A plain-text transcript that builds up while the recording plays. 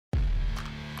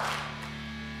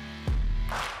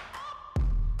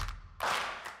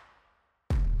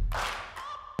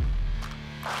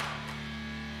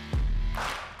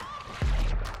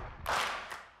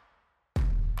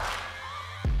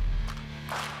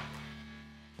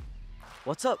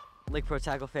What's up, Lake Pro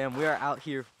Tackle fam? We are out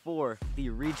here for the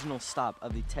regional stop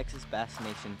of the Texas Bass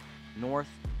Nation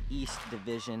Northeast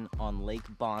Division on Lake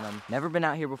Bonham. Never been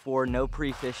out here before, no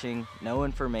pre-fishing, no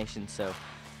information, so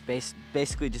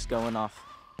basically just going off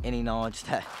any knowledge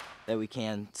that we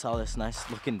can. Saw this nice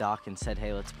looking dock and said,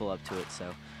 hey, let's pull up to it.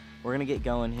 So we're gonna get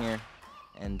going here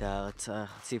and let's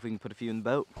see if we can put a few in the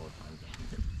boat. Oh,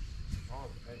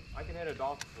 I can hit a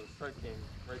dock with a strike game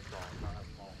right strong, not that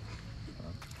small.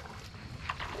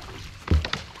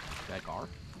 That car?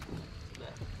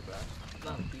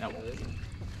 That won't be.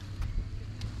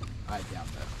 I doubt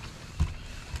that.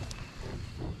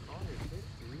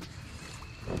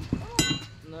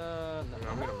 No,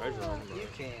 I'm gonna measure them. You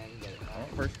can get it.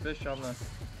 Oh, first fish on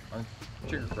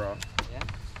Chicken Craw. Yeah.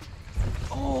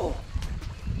 Oh!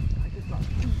 I just got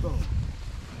two bones.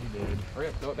 You did. Hurry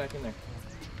up, throw it back in there.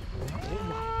 Oh my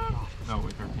gosh. No,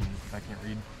 wait, 13. I can't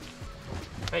read.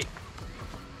 Hey!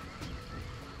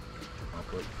 I'll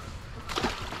put.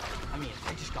 I mean,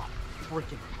 I just got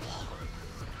freaking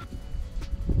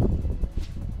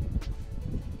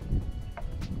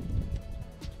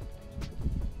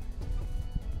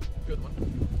Good one.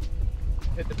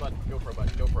 Hit the button. Go for a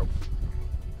button. Go for it.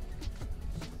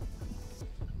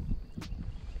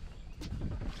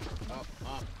 Up.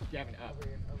 Gavin, up. Over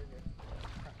here.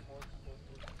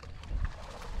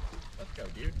 Let's go,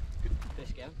 dude. Good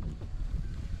Fish, Gavin.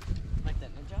 Like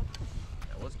that net job?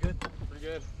 That was good. Pretty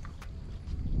good.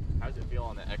 How does it feel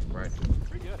on the X Pride?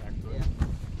 Pretty good, actually. Yeah.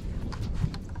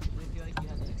 Do you feel like you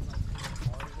had the X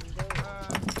harder than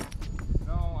those?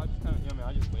 No, I just kind of,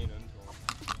 I just lean into them.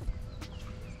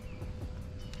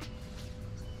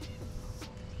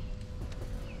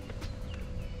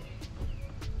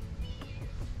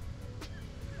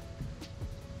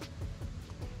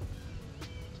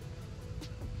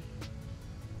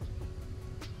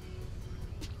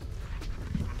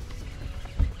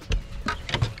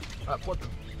 Flip them.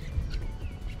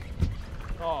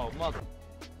 Oh, mother.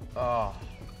 Oh.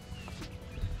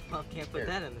 Well, can't put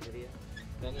that in the video.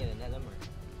 Then you net them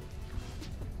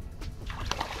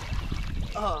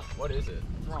or... What is it?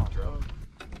 What's wrong, bro?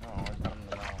 No, it's not in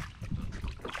the mouth.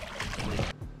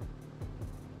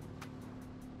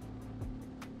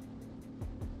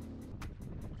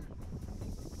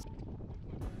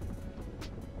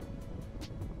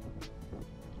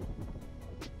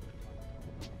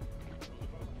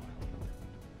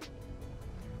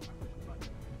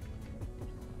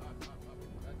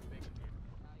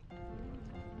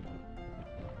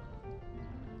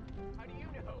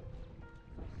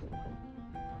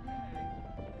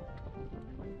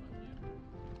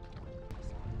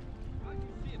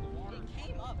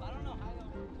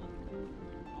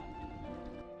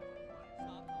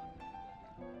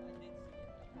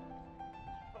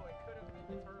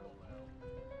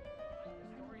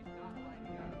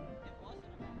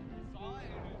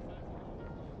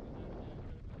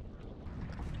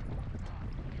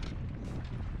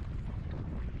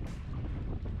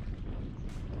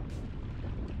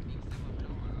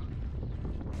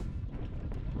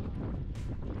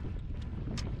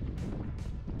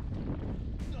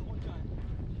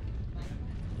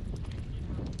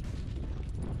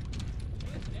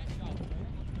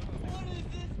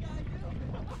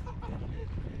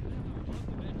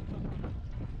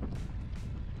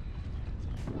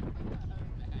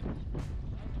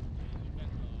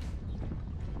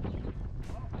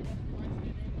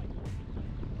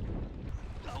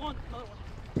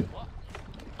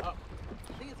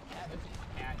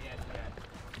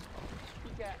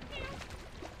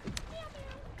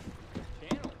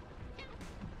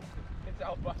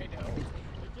 Albino.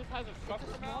 It just has a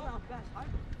sucker mouth.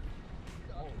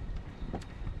 Oh.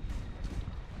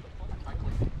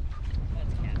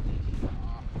 That's catfish.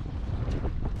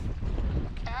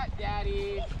 Cat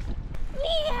daddy.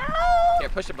 Meow. Here,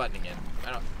 push the button again.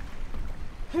 I don't.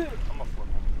 I'm gonna flip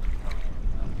him.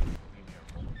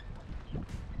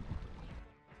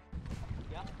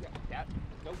 Yeah. Cat.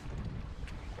 Nope.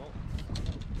 Nope.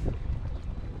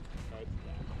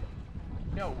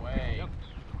 No way. Yep.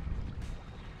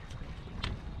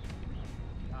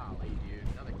 Golly, dude,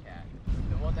 another cat.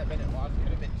 The one that Bennett lost could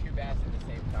have been two bass at the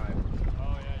same time.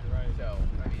 Oh yeah, you're right. So,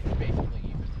 I mean, it's basically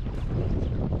even.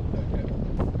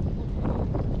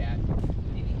 Cat.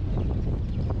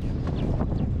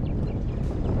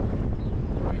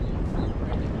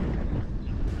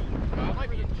 Oh, it might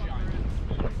be a giant.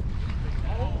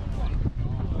 Oh my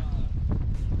god.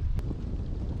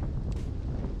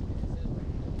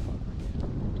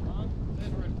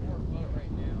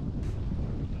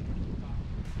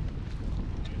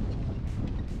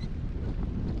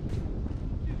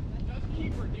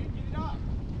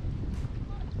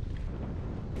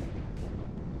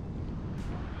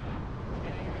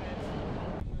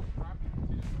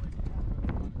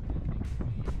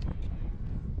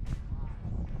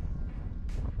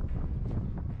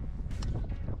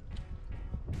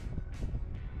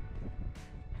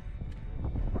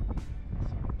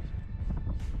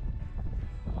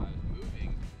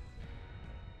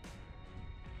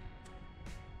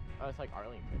 Oh, it's like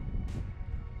Arlington.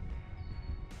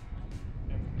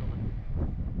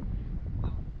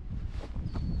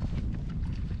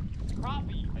 It's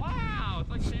crappie. Wow, it's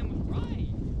like Sam was right.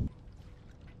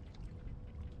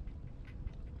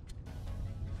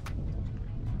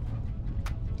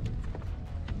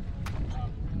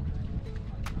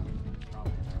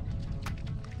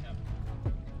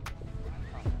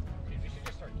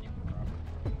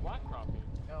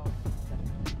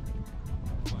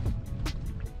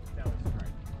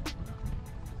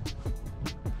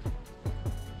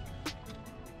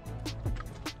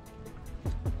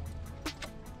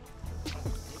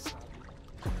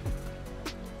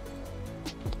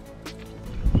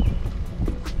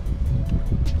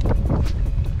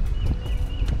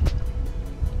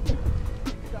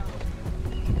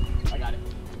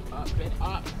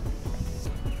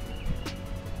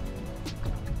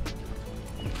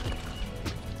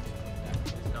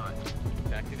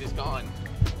 It is gone.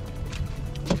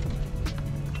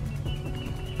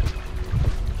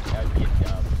 That would be a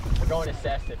dub. We're going to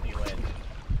Cess if you win.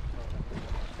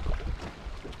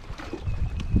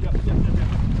 Yep.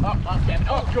 Up, Gavin.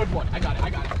 Oh, good one. I got it.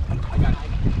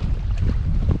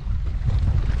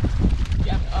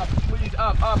 Gavin, up, please.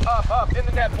 Up. In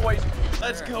the net, boys.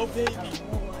 Let's go, baby.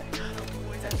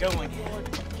 That's a good one.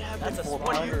 That's a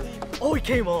spotter. Oh, he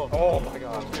came off. Oh my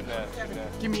gosh, good net.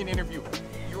 Give me an interview.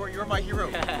 You're my hero.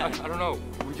 I don't know.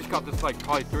 We just got this like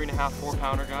probably 3.5, 4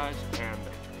 pounder guys, and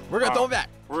We're gonna throw him back.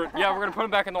 we're gonna put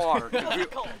them back in the water.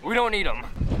 We don't need them.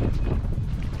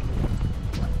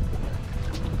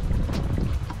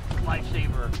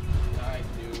 Lifesaver. Nice,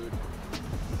 dude.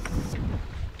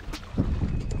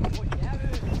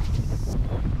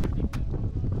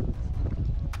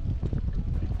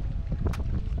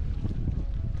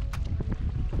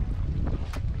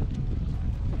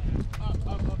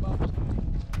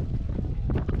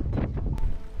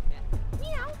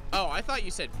 Oh, I thought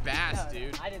you said bass, No,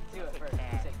 dude. I didn't do it first.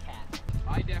 I said cat.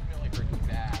 I definitely heard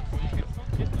bass. I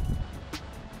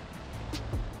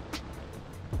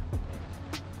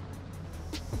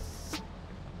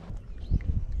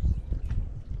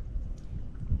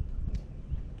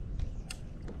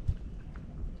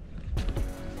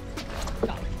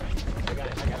got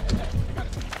it.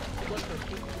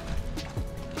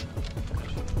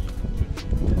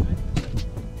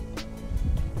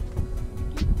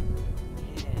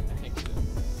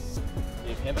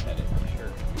 Give him a headed for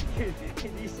sure. Dude,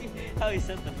 can you see how he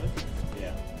sent the hook?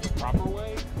 Yeah. Proper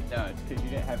way? No, it's because you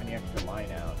didn't have any extra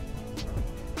line out.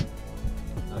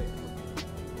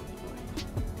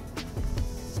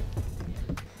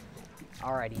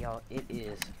 Alrighty, y'all. It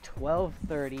is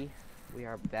 12:30. We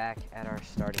are back at our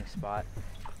starting spot.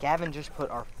 Gavin just put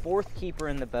our 4th keeper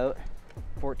in the boat,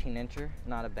 14-incher.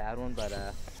 Not a bad one, but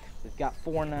we've got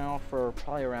 4 now for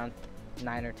probably around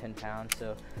 9 or 10 pounds.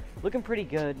 So looking pretty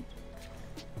good.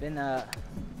 Been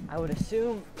I would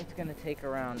assume it's gonna take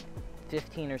around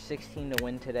 15 or 16 to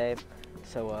win today.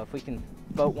 So if we can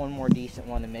boat one more decent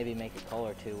one and maybe make a call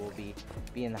or two, we'll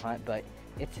be in the hunt. But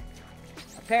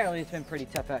apparently it's been pretty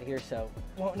tough out here, so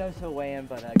won't know till weigh in,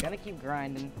 but gonna keep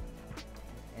grinding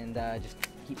and just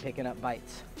keep picking up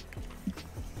bites.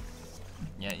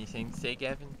 Yeah, anything to say,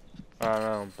 Gavin? I don't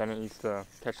know. Bennett needs to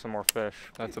catch some more fish.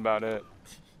 That's about it.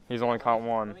 He's only caught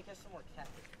one. Let me catch some more catfish.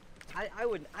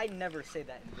 I'd never say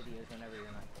that in videos whenever you're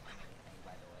not fishing,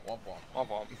 by the way. Womp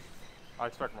womp. I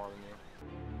expect more than you.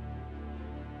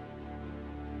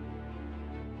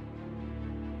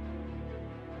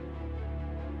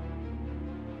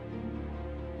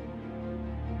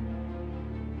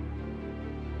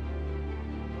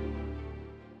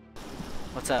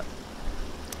 What's up?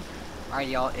 Alright,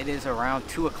 y'all, it is around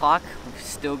 2 o'clock. We've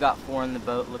still got 4 in the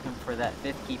boat looking for that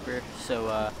 5th keeper. So,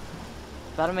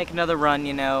 about to make another run,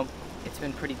 you know. It's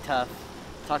been pretty tough.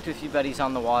 Talked to a few buddies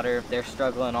on the water. They're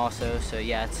struggling also. So,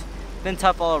 yeah, it's been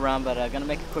tough all around, but gonna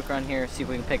make a quick run here, see if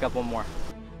we can pick up one more.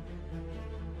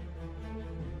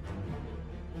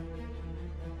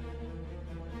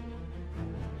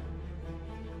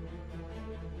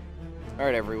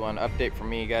 Alright everyone, update from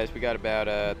me guys. We got about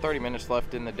 30 minutes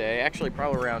left in the day. Actually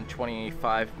probably around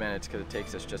 25 minutes because it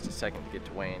takes us just a second to get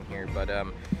to weigh in here. But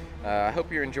I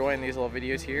hope you're enjoying these little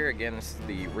videos here. Again, this is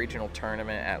the regional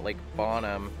tournament at Lake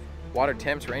Bonham. Water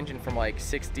temps ranging from like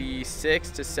 66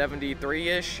 to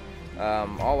 73-ish.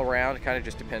 All around, kind of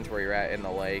just depends where you're at in the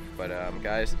lake. But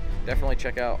guys, definitely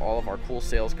check out all of our cool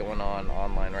sales going on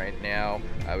online right now.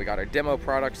 We got our demo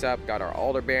products up, got our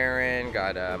Aldebaran,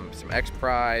 got some X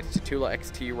Pride, Tatula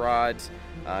XT rods,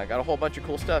 got a whole bunch of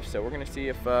cool stuff. So we're gonna see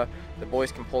if the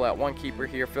boys can pull out one keeper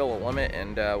here, fill a limit,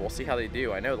 and we'll see how they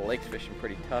do. I know the lake's fishing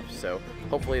pretty tough, so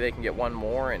hopefully they can get one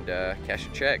more and cash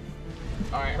a check.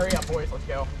 All right, hurry up, boys. Let's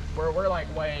go. We're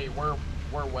like way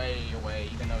away,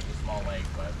 even though it's a small lake,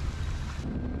 but.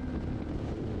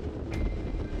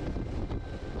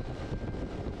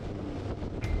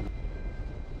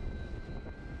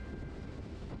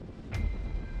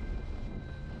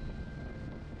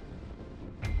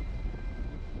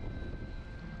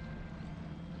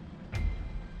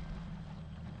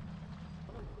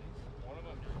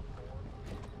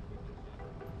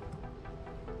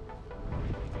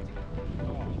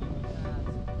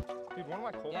 Dude, one of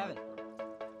my cold. Gavin.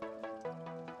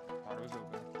 Oh, it was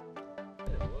open.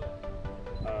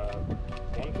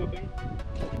 One clipping.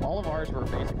 All of ours were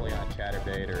basically on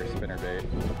chatterbait or spinnerbait.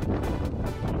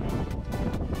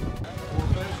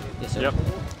 Yes, sir. Yep.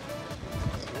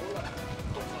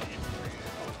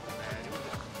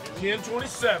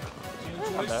 1027.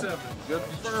 1027. Good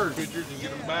for bird pictures and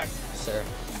get them back. Sir.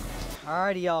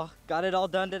 Alrighty, y'all. Got it all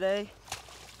done today.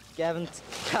 Gavin's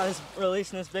got us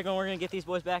releasing this big one. We're gonna get these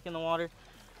boys back in the water.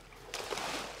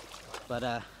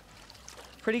 But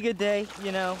pretty good day,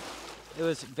 you know. It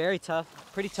was very tough.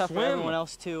 Pretty tough for everyone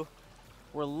else too.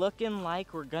 We're looking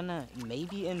like we're gonna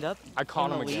maybe end up I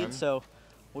caught in the him lead, again. so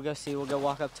we'll go see. We'll go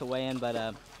walk up to weigh in, but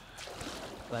yeah,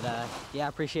 I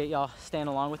appreciate y'all staying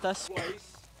along with us.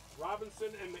 Place,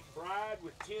 Robinson and McBride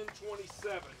with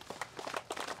 1027.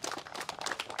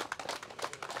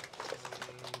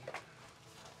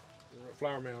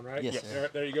 Flower Mound, right? Yes,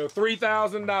 sir. There you go.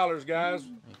 $3,000, guys.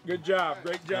 Good job.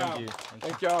 Great job. Thank you.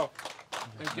 Thank y'all.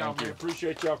 Thank y'all. We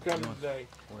appreciate y'all coming today.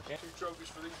 2 trophies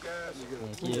for these guys.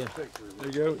 Thank you. There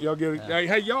you go. Y'all get.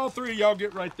 Hey, y'all three, y'all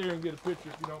get right there and get a picture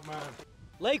if you don't mind.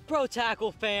 Lake Pro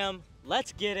Tackle fam,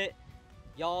 let's get it.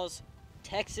 Y'all's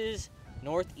Texas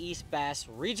Northeast Bass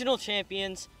Regional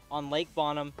Champions on Lake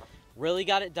Bonham. Really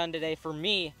got it done today. For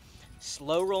me,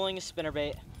 slow rolling a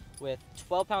spinnerbait with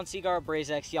 12-pound Seaguar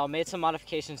BrazeX. Y'all made some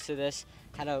modifications to this.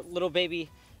 Had a little baby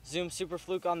Zoom Super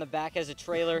Fluke on the back as a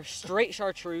trailer. Straight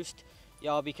chartreuse,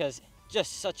 y'all, because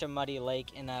just such a muddy lake.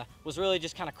 And was really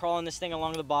just kind of crawling this thing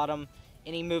along the bottom.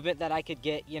 Any movement that I could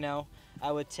get, you know,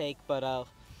 I would take. But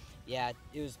yeah,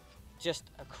 it was just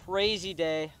a crazy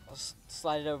day. I'll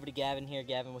slide it over to Gavin here.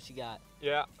 Gavin, what you got?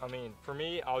 Yeah, I mean, for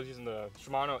me, I was using the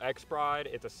Shimano X Pride.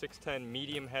 It's a 610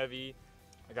 medium heavy.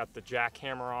 I got the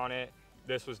jackhammer on it.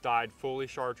 This was dyed fully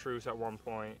chartreuse at one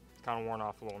point. It's kind of worn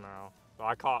off a little now. But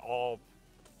I caught all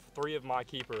 3 of my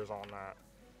keepers on that.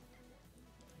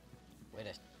 Way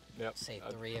to Yep. say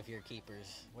 3 of your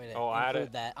keepers. Way to I had include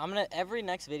it. that. I'm gonna every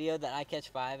next video that I catch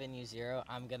 5 and you 0,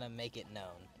 I'm gonna make it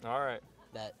known All right.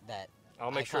 that I'll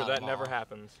make sure caught that them never all.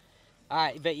 happens. All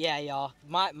right, but yeah, y'all.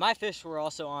 My fish were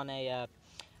also on a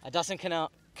Dustin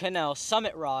Cannell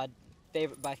Summit rod,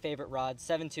 favorite rod,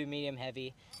 7.2 medium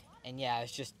heavy, and yeah, I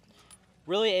was just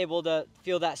really able to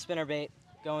feel that spinnerbait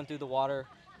going through the water.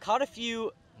 Caught a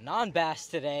few non-bass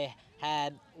today.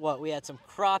 We had some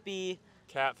crappie,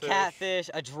 catfish,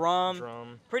 a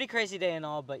drum. Pretty crazy day and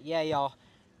all, but yeah, y'all,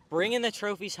 bringing the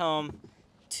trophies home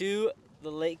to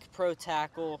the Lake Pro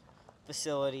Tackle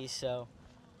facility. So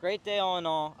great day all in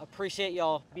all. Appreciate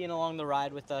y'all being along the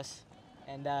ride with us.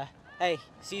 And hey,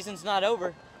 season's not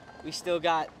over. We still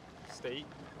got State.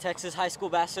 Texas High School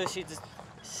Bass Associates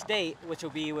State, which will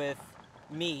be with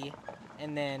me,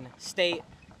 and then State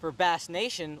for Bass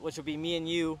Nation, which will be me and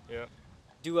you. Yeah.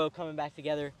 Duo coming back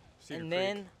together. Cedar and Creek.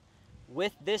 then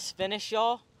with this finish,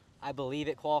 y'all, I believe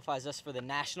it qualifies us for the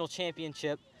national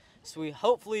championship. So we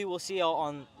hopefully will see y'all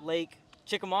on Lake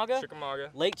Chickamauga.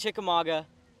 Lake Chickamauga.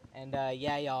 And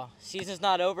yeah, y'all, season's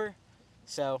not over,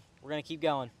 so we're gonna keep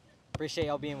going. Appreciate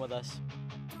y'all being with us.